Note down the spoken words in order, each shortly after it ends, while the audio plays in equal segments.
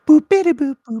Boop biddy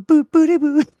boop boop boop booty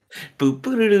boo. Boop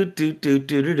boo doo doo doo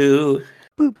doo doo doo.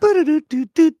 Boop booty doo doo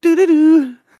doo doo doo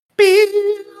doo.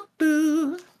 Boo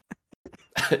boo.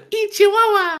 Eat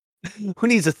Chihuahua. Who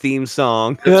needs a theme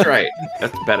song? That's right.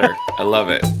 That's better. I love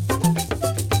it.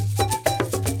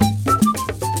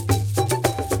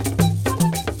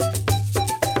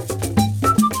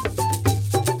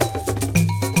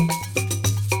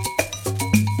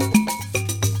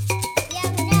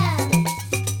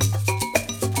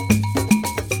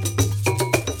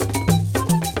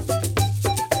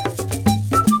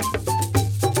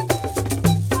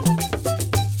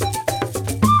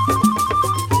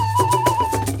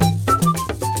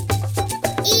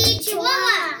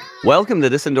 Welcome to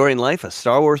This Endorian Life, a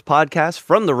Star Wars podcast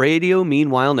from the Radio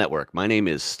Meanwhile Network. My name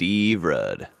is Steve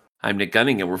Rudd. I'm Nick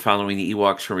Gunning, and we're following the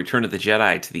Ewoks from Return of the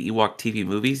Jedi to the Ewok TV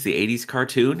movies, the 80s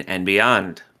cartoon, and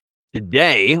beyond.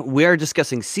 Today, we are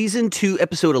discussing Season 2,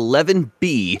 Episode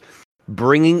 11B,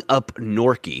 Bringing Up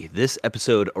Norky. This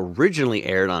episode originally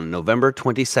aired on November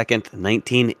 22nd,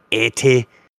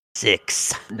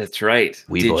 1986. That's right.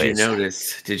 We Did boys.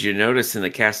 you notice in the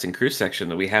cast and crew section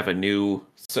that we have a new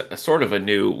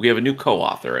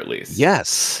co-author at least?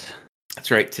 Yes.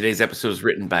 That's right. Today's episode is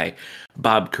written by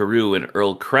Bob Carew and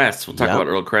Earl Kress. We'll talk about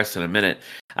Earl Kress in a minute.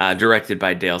 Directed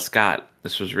by Dale Scott.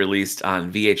 This was released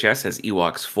on VHS as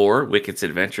Ewoks 4, Wicket's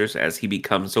Adventures as He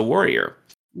Becomes a Warrior.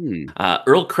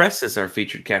 Earl Kress is our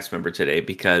featured cast member today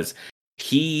because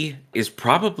he is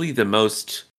probably the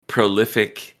most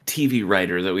prolific TV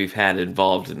writer that we've had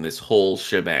involved in this whole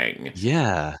shebang.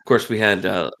 Yeah. Of course, we had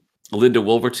Linda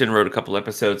Wolverton wrote a couple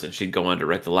episodes, and she'd go on to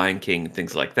write The Lion King and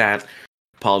things like that.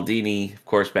 Paul Dini, of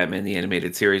course, Batman the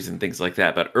Animated Series and things like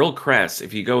that. But Earl Kress,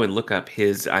 if you go and look up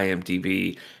his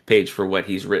IMDb page for what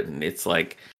he's written, it's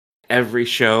like every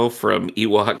show from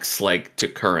Ewoks to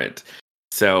current.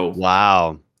 So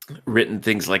Wow. Written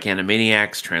things like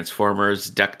Animaniacs, Transformers,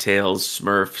 DuckTales,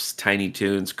 Smurfs, Tiny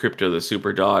Toons, Crypto the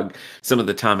Superdog, some of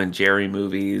the Tom and Jerry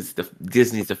movies,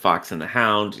 Disney's The Fox and the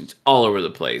Hound. It's all over the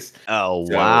place. Oh,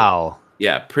 so, wow.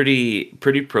 Yeah, pretty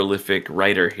prolific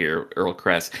writer here, Earl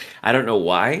Kress. I don't know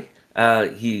why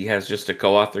he has just a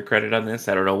co-author credit on this.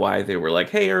 I don't know why they were like,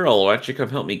 "Hey, Earl, why don't you come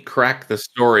help me crack the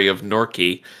story of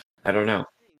Norky?" I don't know.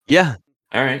 Yeah.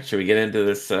 All right, should we get into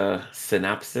this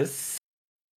synopsis?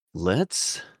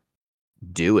 Let's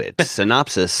do it.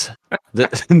 Synopsis.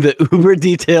 The uber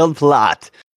detailed plot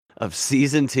of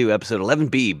Season 2, Episode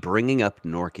 11B, Bringing Up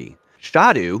Norky.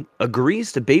 Shadu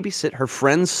agrees to babysit her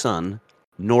friend's son,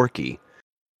 Norky.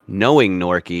 Knowing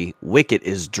Norky, Wicket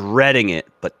is dreading it,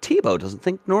 but Teebo doesn't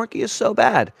think Norky is so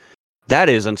bad. That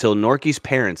is until Norky's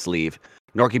parents leave.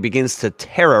 Norky begins to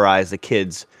terrorize the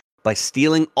kids by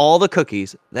stealing all the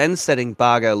cookies, then setting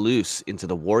Baga loose into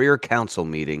the Warrior Council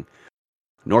meeting.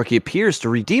 Norky appears to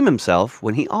redeem himself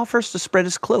when he offers to spread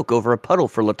his cloak over a puddle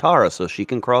for Latara so she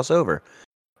can cross over.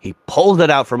 He pulls it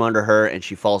out from under her, and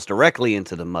she falls directly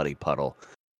into the muddy puddle.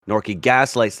 Norky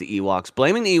gaslights the Ewoks,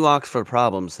 blaming the Ewoks for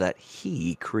problems that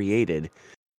he created.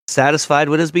 Satisfied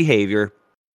with his behavior,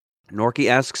 Norky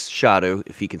asks Shadu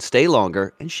if he can stay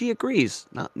longer, and she agrees,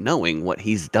 not knowing what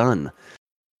he's done.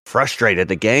 Frustrated,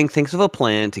 the gang thinks of a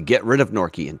plan to get rid of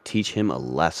Norky and teach him a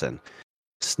lesson.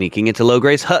 Sneaking into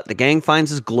Logray's hut, the gang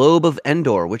finds his globe of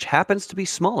Endor, which happens to be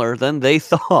smaller than they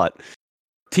thought.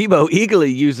 Teebo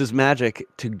eagerly uses magic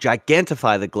to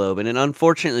gigantify the globe, and it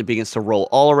unfortunately begins to roll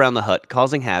all around the hut,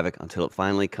 causing havoc until it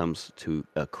finally comes to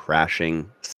a crashing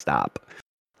stop.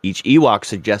 Each Ewok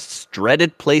suggests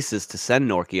dreaded places to send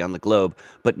Norky on the globe,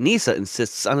 but Nisa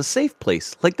insists on a safe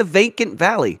place, like the Vacant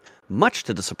Valley, much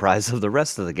to the surprise of the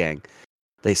rest of the gang.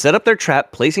 They set up their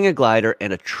trap, placing a glider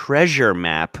and a treasure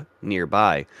map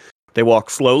nearby. They walk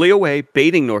slowly away,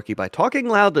 baiting Norky by talking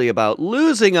loudly about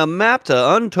losing a map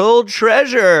to untold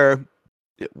treasure.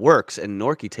 It works, and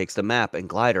Norky takes the map and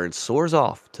glider and soars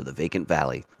off to the Vacant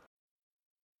Valley.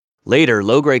 Later,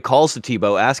 Logray calls to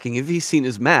Teebo, asking if he's seen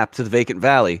his map to the Vacant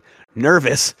Valley.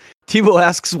 Nervous, Teebo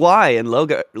asks why, and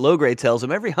Logray tells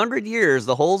him every 100 years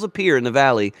the holes appear in the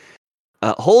valley,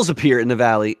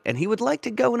 and he would like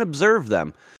to go and observe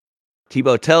them.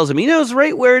 Teebo tells him he knows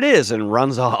right where it is and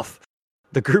runs off.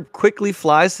 The group quickly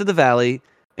flies to the valley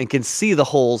and can see the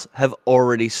holes have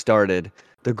already started.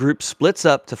 The group splits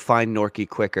up to find Norky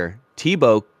quicker.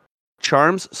 Teebo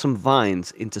charms some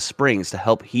vines into springs to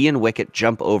help he and Wicket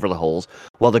jump over the holes,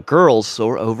 while the girls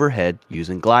soar overhead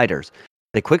using gliders.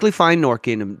 They quickly find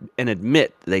Norky and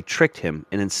admit they tricked him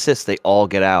and insist they all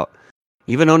get out.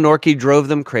 Even though Norky drove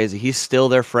them crazy, he's still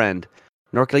their friend.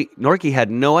 Norky had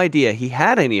no idea he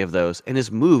had any of those and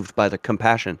is moved by the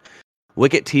compassion.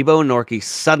 Wicket, Teebo, and Norky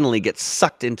suddenly get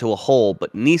sucked into a hole,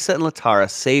 but Nisa and Latara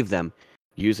save them,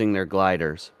 using their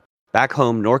gliders. Back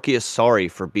home, Norky is sorry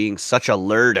for being such a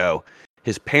lurdo.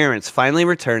 His parents finally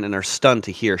return and are stunned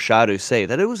to hear Shadu say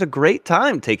that it was a great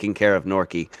time taking care of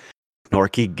Norky.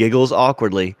 Norky giggles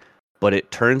awkwardly, but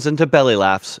it turns into belly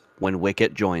laughs when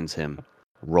Wicket joins him.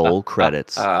 Roll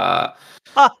credits. Ha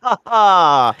ha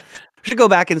ha! Should go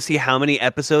back and see how many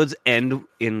episodes end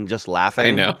in just laughing. I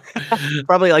know.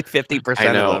 Probably like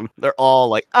 50% of them. They're all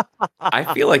like,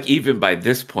 I feel like even by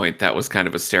this point, that was kind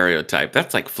of a stereotype.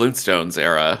 That's like Flintstones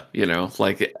era, you know,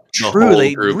 like the Truly,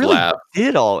 whole group really laugh.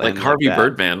 did all like end Harvey like that.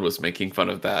 Birdman was making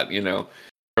fun of that, you know,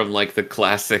 from like the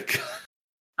classic.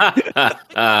 Buddy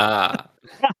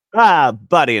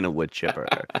and a wood chipper.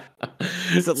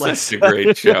 Such a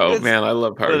great show, man. I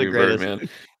love Harvey Birdman.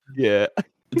 Yeah.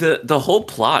 The whole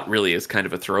plot really is kind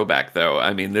of a throwback, though.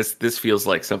 I mean, this feels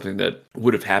like something that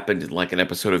would have happened in like an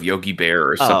episode of Yogi Bear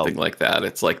or something like that.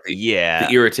 It's like the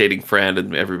irritating friend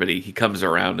and everybody, he comes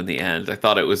around in the end. I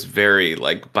thought it was very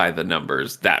like by the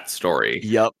numbers, that story.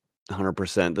 Yep.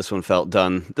 100%. This one felt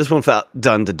done. This one felt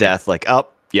done to death. Like,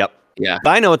 yep. Yeah.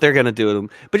 I know what they're going to do with them.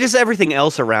 But just everything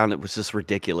else around it was just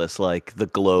ridiculous. Like the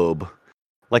globe.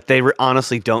 Like they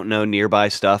honestly don't know nearby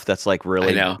stuff that's like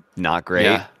really not great.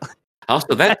 Yeah.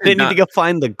 Also, that they need to go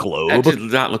find the globe. That did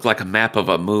not look like a map of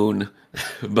a moon,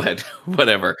 but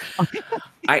whatever.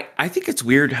 I think it's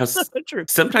weird how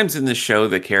sometimes in the show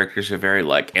the characters are very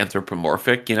like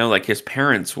anthropomorphic. You know, like his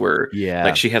parents were.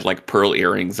 Like she had like pearl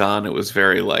earrings on. It was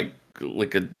very like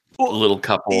a little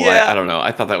couple. Yeah. I don't know.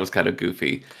 I thought that was kind of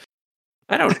goofy.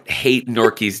 I don't hate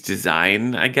Norky's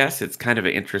design. I guess it's kind of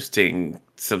an interesting,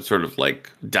 some sort of like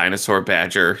dinosaur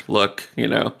badger look. You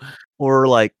know. Or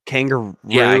like kangaroo,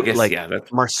 I guess, like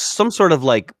some sort of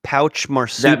like pouch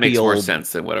marsupial. That makes more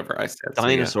sense than whatever I said.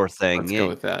 Dinosaur thing. Let's go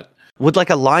with that. With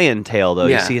like a lion tail, though.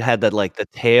 You see, it had that like the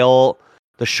tail,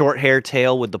 the short hair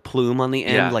tail with the plume on the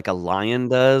end, like a lion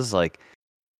does. Like,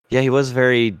 yeah, he was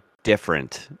very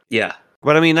different. Yeah,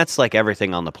 but I mean, that's like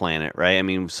everything on the planet, right? I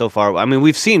mean, so far,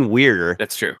 we've seen weirder.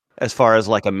 That's true. As far as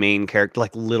like a main character,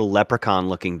 like little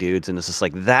leprechaun-looking dudes, and it's just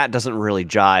like that doesn't really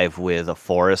jive with a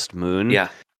forest moon. Yeah.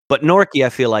 But Norky, I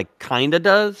feel like, kind of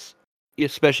does,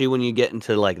 especially when you get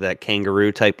into like that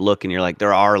kangaroo type look, and you're like,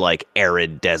 there are like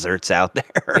arid deserts out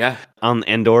there on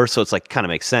Endor, so it's like kind of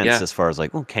makes sense as far as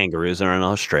like, well, kangaroos are in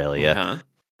Australia. Uh-huh.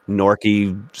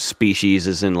 Norky species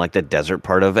is in like the desert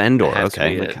part of Endor.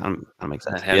 Okay, that kind of makes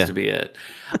sense. That has to be it.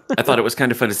 I thought it was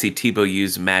kind of fun to see Tebow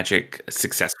use magic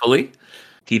successfully.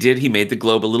 He made the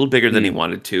globe a little bigger than he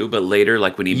wanted to, but later,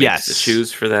 like when he makes the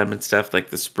shoes for them and stuff, like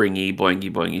the springy,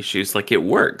 boingy shoes, like it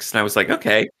works. And I was like,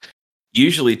 okay.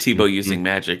 Usually Tebow using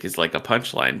magic is like a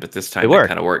punchline, but this time it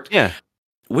kind of worked. Yeah.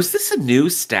 Was this a new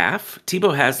staff?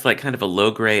 Tebow has like kind of a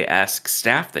Logray-esque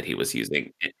staff that he was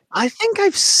using. I think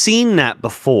I've seen that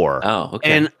before. Oh,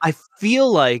 okay. And I feel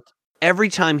like every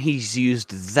time he's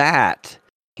used that,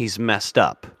 he's messed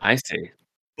up. I see.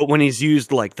 But when he's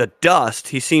used like the dust,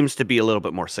 he seems to be a little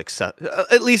bit more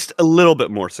at least a little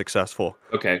bit more successful.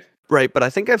 Okay. Right, but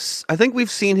I think we've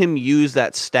seen him use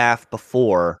that staff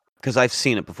before because I've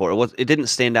seen it before. It didn't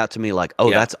stand out to me like,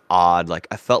 that's odd. Like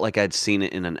I felt like I'd seen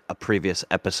it in a previous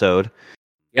episode.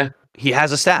 Yeah. He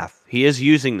has a staff. He is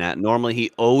using that. Normally he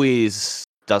always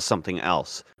does something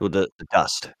else with the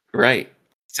dust. Right.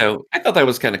 So I thought that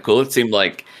was kind of cool.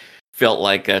 It felt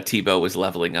like Tebow was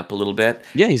leveling up a little bit.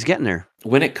 Yeah, he's getting there.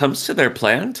 When it comes to their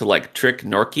plan to like trick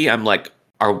Norky, I'm like,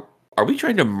 are we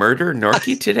trying to murder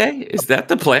Norky today? Is that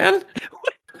the plan?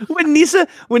 When Nisa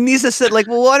said like,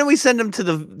 well, why don't we send him to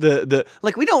the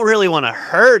like, we don't really want to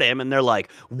hurt him, and they're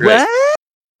like, what? Right.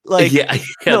 Like,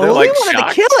 no, they're like, we wanted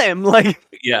to kill him. Like,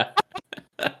 yeah.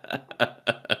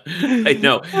 I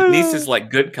know. Nisa's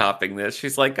like good copping this.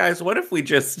 She's like, guys, what if we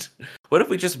just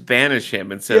banish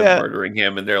him instead of murdering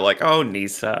him? And they're like, oh,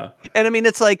 Nisa. And I mean,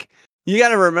 it's like, you got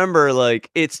to remember, like,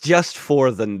 it's just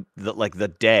for the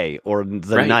day or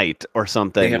the night or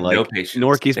something. They have like, no patience.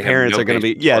 Norky's parents are going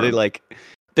to be,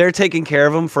 they're taking care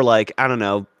of him for like, I don't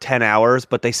know, 10 hours,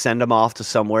 but they send him off to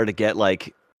somewhere to get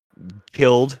like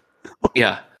killed.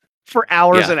 Yeah. For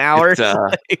hours and hours.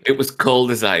 It was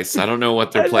cold as ice. I don't know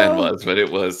what their plan was, but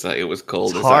it was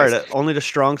cold as hard. ice. Only the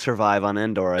strong survive on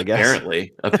Endor, I guess.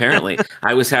 Apparently.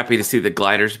 I was happy to see the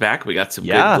gliders back. We got some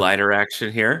good glider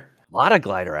action here. A lot of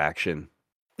glider action.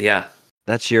 Yeah.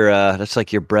 That's that's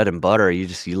like your bread and butter. You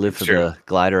live for the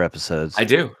glider episodes. I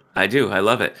do. I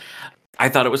love it. I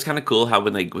thought it was kind of cool how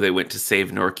when they went to save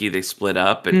Norky, they split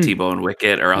up and Tebow and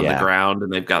Wicket are on the ground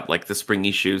and they've got like the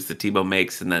springy shoes that Tebow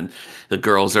makes, and then the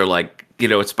girls are like,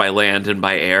 it's by land and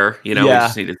by air. We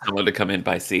just needed someone to come in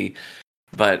by sea.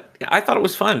 But I thought it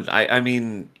was fun. I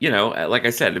mean, like I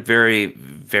said, very,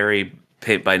 very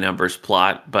paint by numbers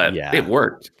plot, but Yeah. it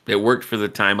worked. It worked for the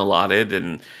time allotted,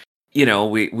 and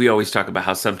we always talk about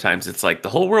how sometimes it's like the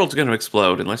whole world's going to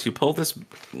explode unless you pull this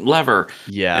lever.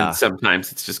 Yeah. And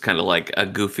sometimes it's just kind of like a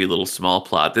goofy little small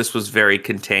plot. This was very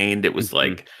contained. It was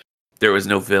like there was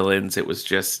no villains. It was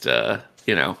just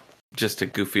just a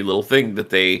goofy little thing that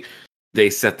they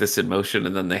set this in motion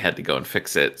and then they had to go and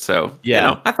fix it. So,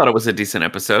 I thought it was a decent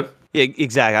episode. Yeah,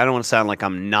 exactly. I don't want to sound like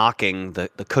I'm knocking the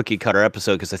cookie cutter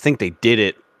episode because I think they did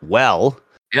it well.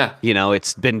 Yeah.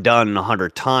 It's been done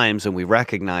 100 times and we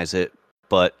recognize it,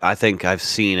 but I think I've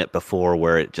seen it before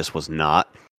where it just was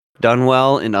not done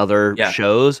well in other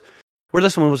shows, where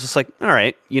this one was just like, all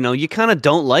right, you kind of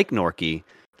don't like Norky.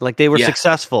 Like they were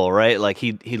successful, right? Like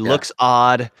he looks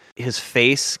odd. His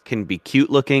face can be cute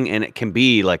looking and it can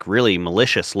be like really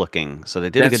malicious looking. So they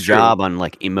did a good job on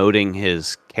like emoting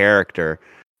his character.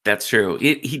 That's true.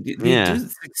 He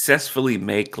did successfully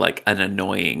make like an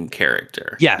annoying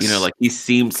character. Yes, like he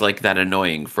seems like that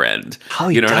annoying friend. Oh,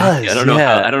 he does. I don't know.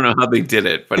 I don't know how they did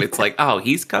it, but it's like, oh,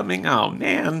 he's coming. Oh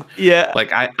man. Yeah.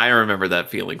 Like I remember that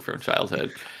feeling from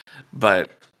childhood, but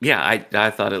yeah,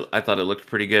 I thought it looked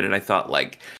pretty good, and I thought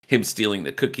like him stealing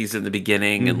the cookies in the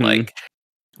beginning and like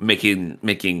making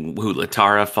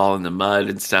Latara fall in the mud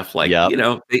and stuff, like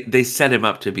they set him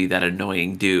up to be that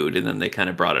annoying dude, and then they kind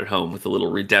of brought it home with a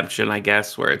little redemption, I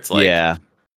guess, where it's like,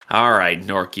 all right,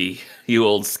 Norky, you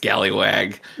old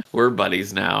scallywag, we're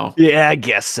buddies now. Yeah, I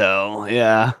guess so.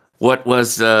 Yeah. What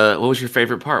was your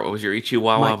favorite part? What was your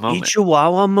Ichiwawa moment?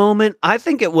 Ichiwawa moment? I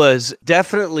think it was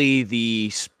definitely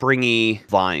the springy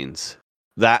vines.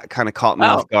 That kind of caught me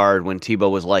off guard when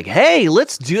Tebow was like, hey,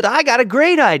 let's do that. I got a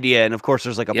great idea. And of course,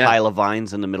 there's like a pile of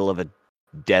vines in the middle of a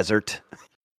desert,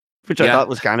 which I thought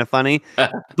was kind of funny.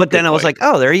 But then I was like,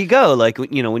 oh, there you go. Like,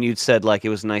 when you said like it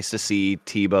was nice to see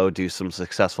Tebow do some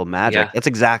successful magic. That's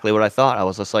exactly what I thought. I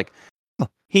was just like, oh,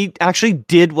 he actually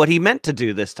did what he meant to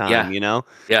do this time,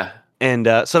 Yeah. And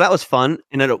so that was fun.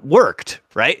 And it worked,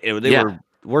 right? They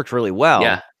worked really well.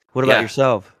 Yeah. What about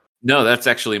yourself? No, that's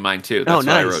actually mine too. That's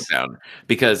what I wrote down,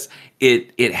 because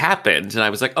it happened, and I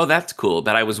was like, "Oh, that's cool."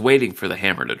 But I was waiting for the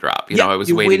hammer to drop. I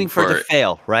was waiting for it to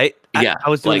fail, right? Yeah, I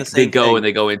was doing like the same thing. and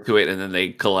they go into it, and then they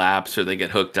collapse or they get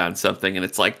hooked on something, and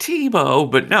it's like Tebow,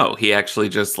 but no, he actually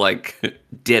just like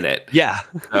did it. Yeah.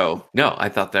 So no, I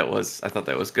thought that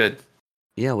was good.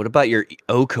 Yeah. What about your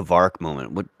Kavark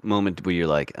moment? What moment were you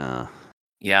like,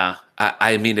 Yeah,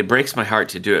 I mean, it breaks my heart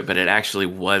to do it, but it actually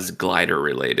was glider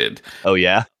related. Oh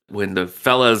yeah. When the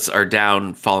fellas are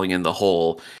down falling in the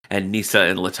hole and Nisa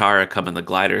and Latara come in the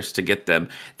gliders to get them,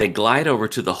 they glide over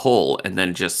to the hole and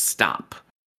then just stop.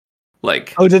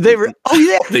 Like, oh, did they? Oh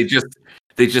yeah. they just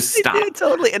stop. They did,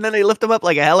 totally. And then they lift them up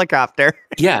like a helicopter.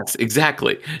 Yes,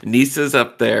 exactly. Nisa's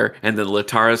up there, and then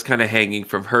Latara's kind of hanging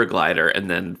from her glider, and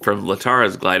then from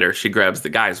Latara's glider, she grabs the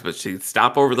guys, but she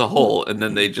stop over the hole, and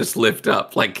then they just lift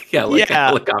up like a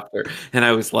helicopter. And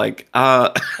I was like,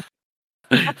 I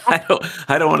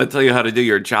don't want to tell you how to do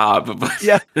your job, but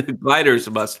gliders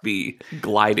must be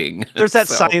gliding. There's that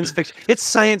science fiction. It's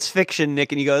science fiction,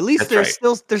 Nick, and you go, at least there's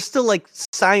still like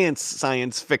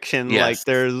science fiction. Yes. Like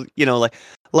there's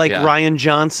Ryan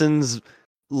Johnson's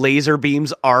laser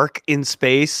beams arc in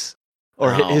space,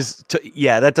 or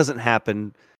that doesn't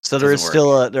happen. So there's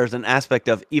still there's an aspect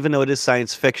of, even though it is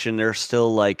science fiction, there's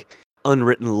still like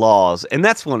unwritten laws, and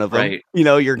that's one of them. Right.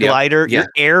 Your glider, your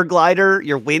air glider,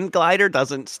 your wind glider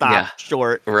doesn't stop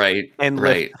short, right, and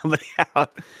lift somebody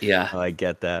out. Yeah, I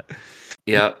get that.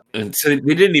 Yeah, and so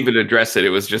they didn't even address it.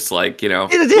 It was just like,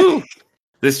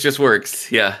 this just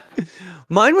works. Yeah,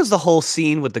 mine was the whole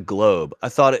scene with the globe. I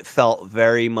thought it felt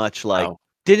very much like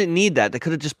didn't need that. They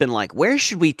could have just been like, where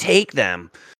should we take them?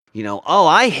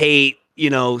 I hate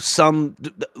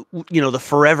the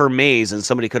forever maze, and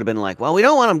somebody could have been like, well, we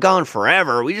don't want them gone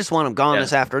forever, we just want them gone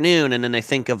this afternoon, and then they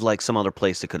think of like some other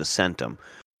place they could have sent them,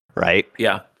 right?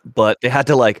 Yeah, but they had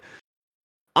to like,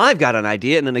 I've got an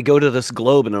idea, and then they go to this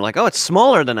globe and they're like, oh, it's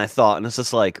smaller than I thought, and it's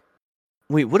just like,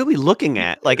 wait, what are we looking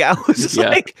at? Like, I was just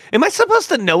like, am I supposed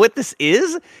to know what this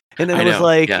is? And then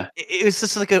it was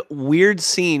just like a weird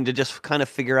scene to just kind of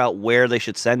figure out where they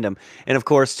should send them. And of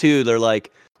course too, they're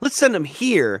like, let's send them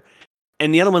here.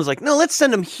 And the other one's like, no, let's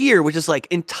send them here, which is like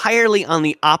entirely on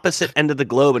the opposite end of the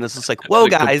globe. And it's just like, whoa,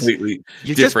 guys, you're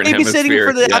just babysitting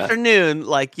for the afternoon.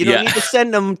 Like, you don't need to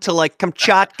send them to like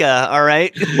Kamchatka, all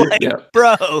right?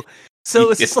 Bro.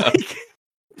 So it's like,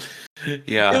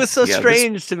 it was so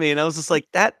strange to me. And I was just like,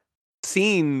 that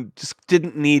scene just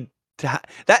didn't need to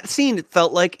that scene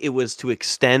felt like it was to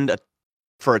extend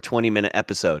for a 20-minute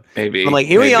episode. Maybe. I'm like,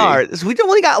 we are. We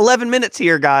only got 11 minutes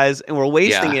here, guys, and we're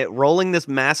wasting it rolling this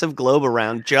massive globe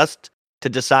around just to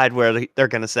decide where they're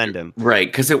going to send him. Right,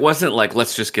 because it wasn't like,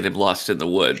 let's just get him lost in the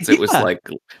woods. It was like,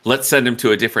 let's send him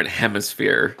to a different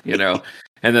hemisphere,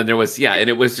 And then there was, and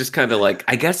it was just kind of like,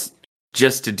 I guess,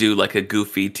 just to do like a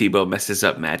goofy Tebow messes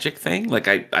up magic thing. Like,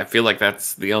 I feel like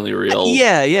that's the only real.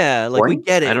 Yeah. Like, we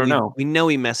get it. I don't know. We know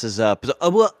he messes up. So,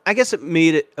 well, I guess it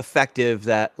made it effective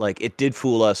that, like, it did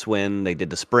fool us when they did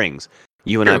the springs.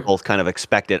 You and I both kind of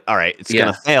expected, all right, it's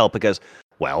going to fail because,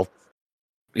 well,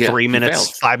 3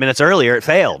 minutes, 5 minutes earlier, it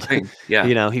failed.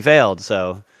 Yeah. He failed.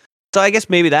 So I guess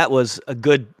maybe that was a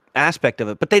good aspect of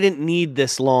it, but they didn't need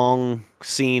this long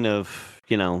scene of,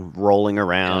 rolling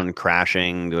around,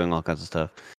 crashing, doing all kinds of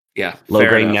stuff. Yeah.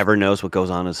 Logray never knows what goes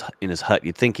on in his hut.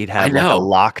 You'd think he'd have like a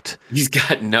locked. He's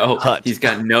got no hut. He's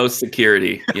got no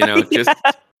security.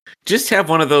 Just have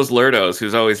one of those Lurdos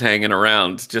who's always hanging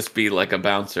around. Just be like a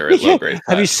bouncer at Logray's.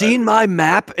 Have you seen my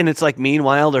map? And it's like,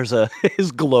 meanwhile, there's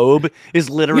his globe is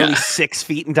literally 6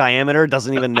 feet in diameter.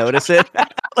 Doesn't even notice it.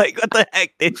 Like, what the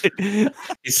heck, dude?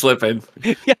 He's slipping.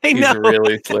 Yeah, I know. He's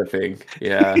really slipping.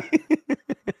 Yeah.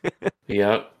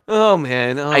 Yep. Oh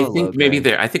man. I think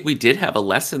I think we did have a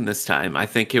lesson this time. I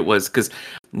think it was because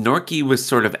Norky was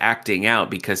sort of acting out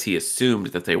because he assumed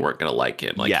that they weren't going to like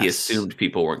him. Like he assumed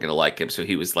people weren't going to like him, so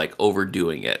he was like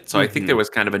overdoing it. So I think there was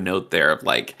kind of a note there of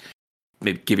like,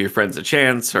 maybe give your friends a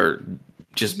chance or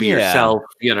just be yourself.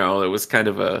 It was kind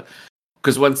of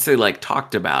because once they like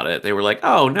talked about it, they were like,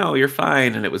 "Oh no, you're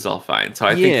fine," and it was all fine. So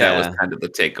I think that was kind of the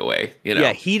takeaway.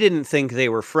 Yeah, he didn't think they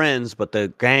were friends, but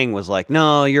the gang was like,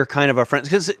 "No, you're kind of our friends."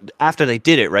 Because after they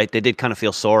did it, right, they did kind of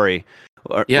feel sorry.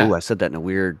 I said that in a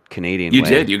weird Canadian way. You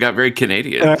did. You got very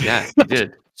Canadian. Yeah, you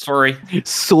did. Sorry.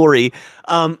 Sorry.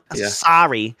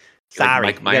 Sorry.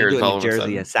 Mike Myers all of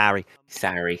Jersey. Sorry.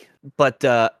 But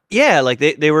like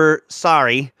they were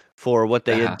sorry for what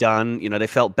they had done. They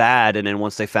felt bad, and then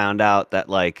once they found out that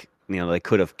like they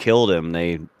could have killed him,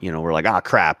 they were like, ah,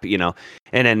 crap, and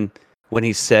then when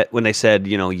they said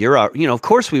you're our, of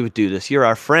course we would do this, you're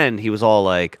our friend, he was all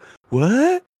like,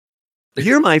 what?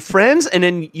 You're my friends? And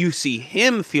then you see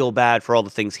him feel bad for all the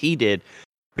things he did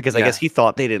because I guess he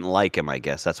thought they didn't like him. I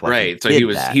guess that's why. Right. So he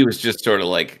was just sort of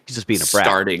like he's just being a brat.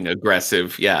 Starting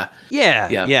aggressive. Yeah.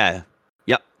 Yep.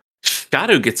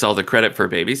 Shadu gets all the credit for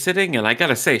babysitting, and I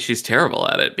gotta say she's terrible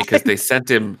at it because they sent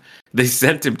him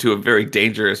to a very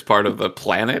dangerous part of the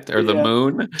planet or the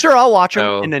moon. Sure, I'll watch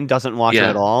him, and then doesn't watch it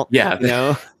at all.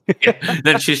 Yeah,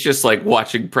 Then she's just like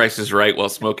watching Price is Right while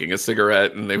smoking a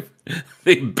cigarette, and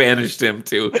they banished him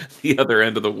to the other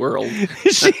end of the world.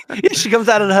 she comes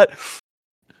out of the hut.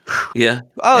 Yeah.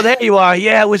 Oh, there you are.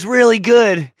 Yeah, it was really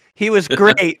good. He was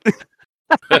great.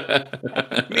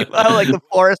 Meanwhile, like the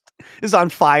forest is on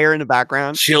fire in the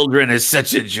background. Children is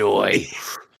such a joy.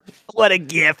 What a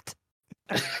gift.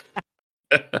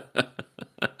 Shadu.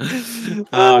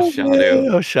 Oh,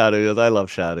 Shadu. I love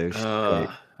Shadu.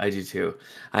 I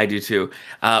do too.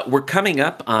 We're coming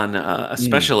up on a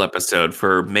special episode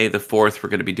for May the 4th. We're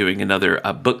going to be doing another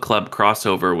book club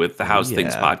crossover with the How's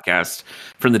Things podcast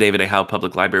from the David A. Howe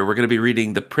Public Library. We're going to be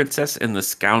reading The Princess and the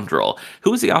Scoundrel. Who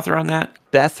was the author on that?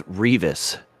 Beth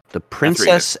Revis. The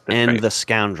Princess and the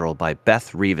Scoundrel by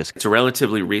Beth Revis. It's a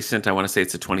relatively recent, I want to say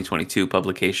it's a 2022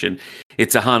 publication.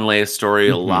 It's a Han Leia story,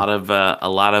 a lot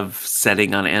of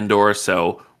setting on Endor,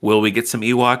 so will we get some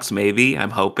Ewoks? Maybe. I'm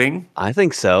hoping. I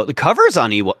think so. The cover's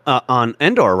on on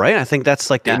Endor, right? I think that's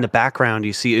like in the background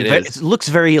you see. It looks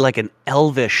very like an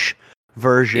elvish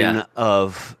version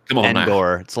of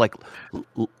Endor. It's like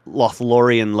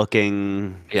Lothlorien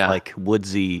looking, like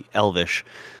woodsy, elvish.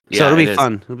 So it'll be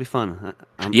fun. It'll be fun.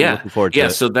 I'm looking forward to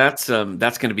it. So that's going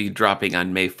to be dropping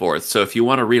on May 4th. So if you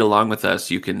want to read along with us,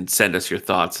 you can send us your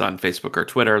thoughts on Facebook or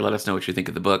Twitter. Let us know what you think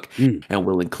of the book, and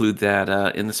we'll include that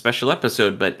in the special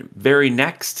episode. But very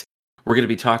next, we're going to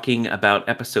be talking about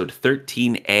episode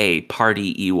 13A,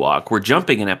 Party Ewok. We're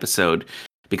jumping an episode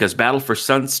because Battle for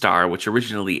Sunstar, which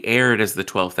originally aired as the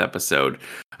 12th episode,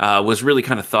 was really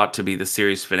kind of thought to be the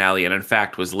series finale, and in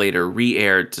fact was later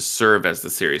re-aired to serve as the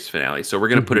series finale. So we're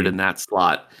going to put it in that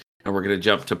slot, and we're going to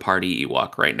jump to Party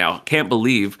Ewok right now. Can't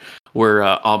believe we're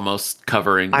almost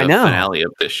covering the finale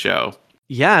of this show.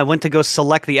 Yeah, I went to go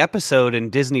select the episode in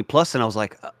Disney Plus, and I was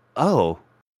like, oh.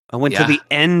 I went to the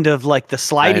end of like the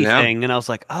slidey thing, and I was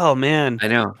like, oh man, I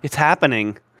know it's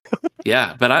happening.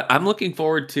 Yeah, but I'm looking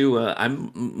forward to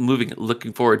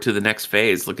looking forward to the next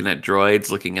phase, looking at droids,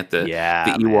 looking at the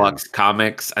Ewoks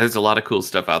comics. There's a lot of cool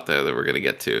stuff out there that we're going to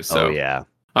get to. So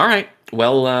all right.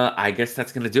 Well, I guess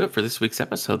that's going to do it for this week's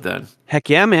episode then. Heck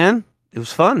yeah, man. It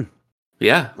was fun.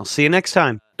 Yeah. I'll see you next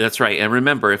time. That's right. And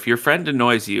remember, if your friend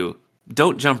annoys you,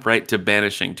 don't jump right to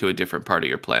banishing to a different part of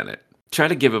your planet. Try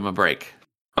to give him a break.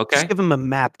 Okay? Just give him a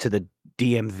map to the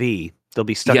DMV. They'll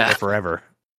be stuck there forever.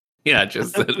 Yeah,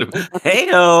 just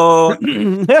hey-o.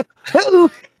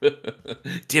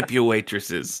 Tip your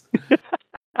waitresses.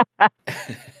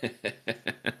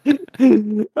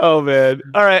 Oh, man.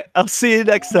 All right. I'll see you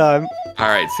next time. All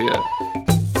right. See ya.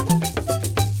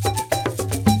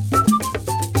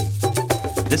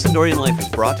 This Endorian Life is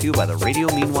brought to you by the Radio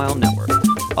Meanwhile Network.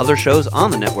 Other shows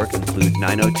on the network include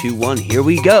 9021 Here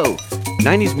We Go,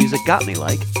 90s Music Got Me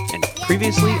Like, and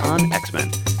previously on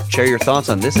X-Men. Share your thoughts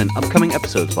on this and upcoming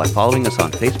episodes by following us on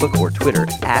Facebook or Twitter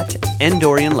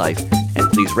 @Endorian Life, and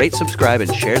please rate, subscribe,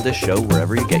 and share this show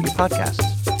wherever you get your podcasts.